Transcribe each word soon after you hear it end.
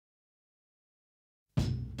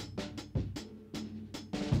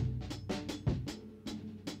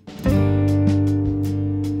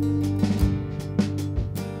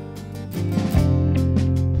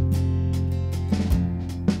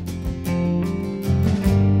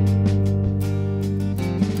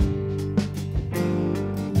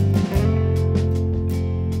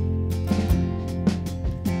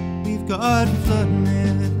start flooding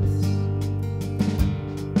this.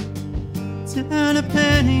 10 a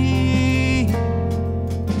penny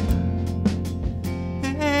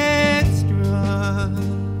extra.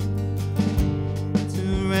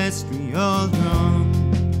 Terrestrial drum.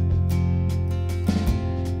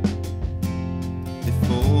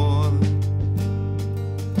 Before,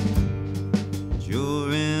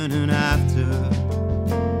 during and after.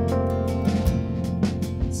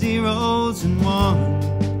 Zeros and ones.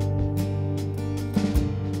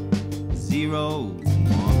 Zeros and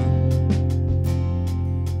ones.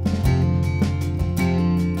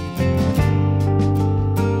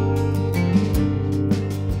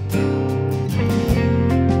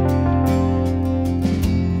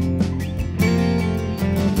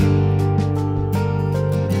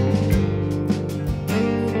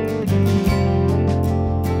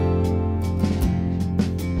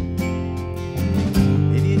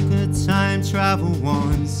 If you could time travel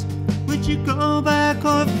once, would you go back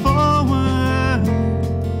or forward?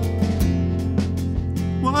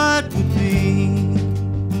 What would be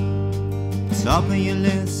top of your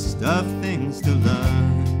list of things to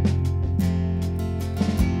learn?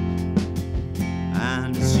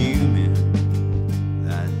 And assuming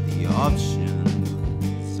that the option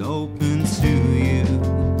is open to you,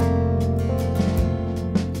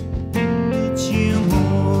 would you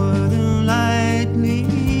more than likely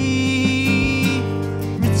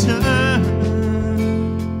return?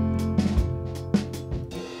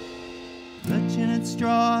 Clutching at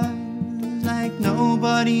straws like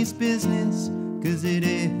nobody's business, 'cause it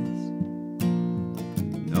is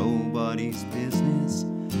nobody's business.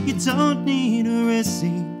 You don't need a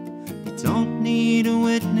receipt, you don't need a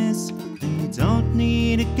witness, and you don't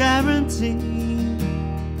need a guarantee.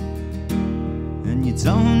 And you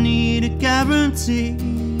don't need a guarantee.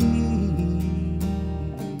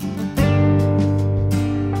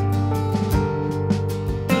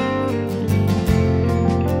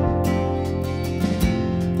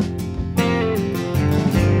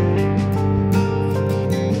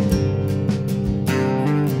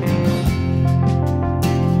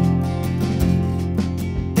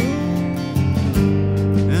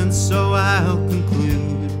 And so I'll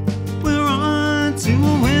conclude, we're on to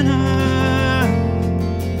a winner.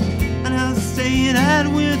 And I'll say that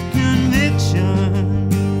with conviction,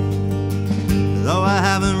 though I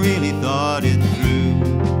haven't really thought it through.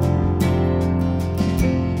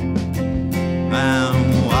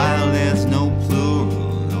 And while there's no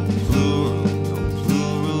plural, no plural, no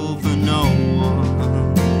plural for no one,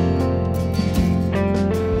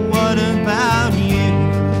 what about you?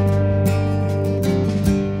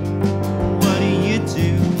 What do you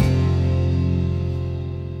do?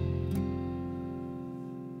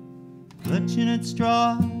 Clutching at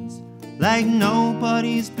straws like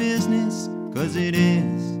nobody's business, 'cause it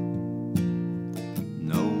is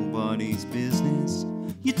nobody's business.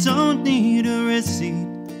 You don't need a receipt,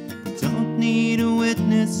 you don't need a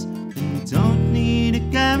witness, and you don't need a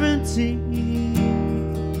guarantee.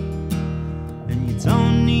 And you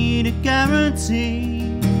don't need a guarantee.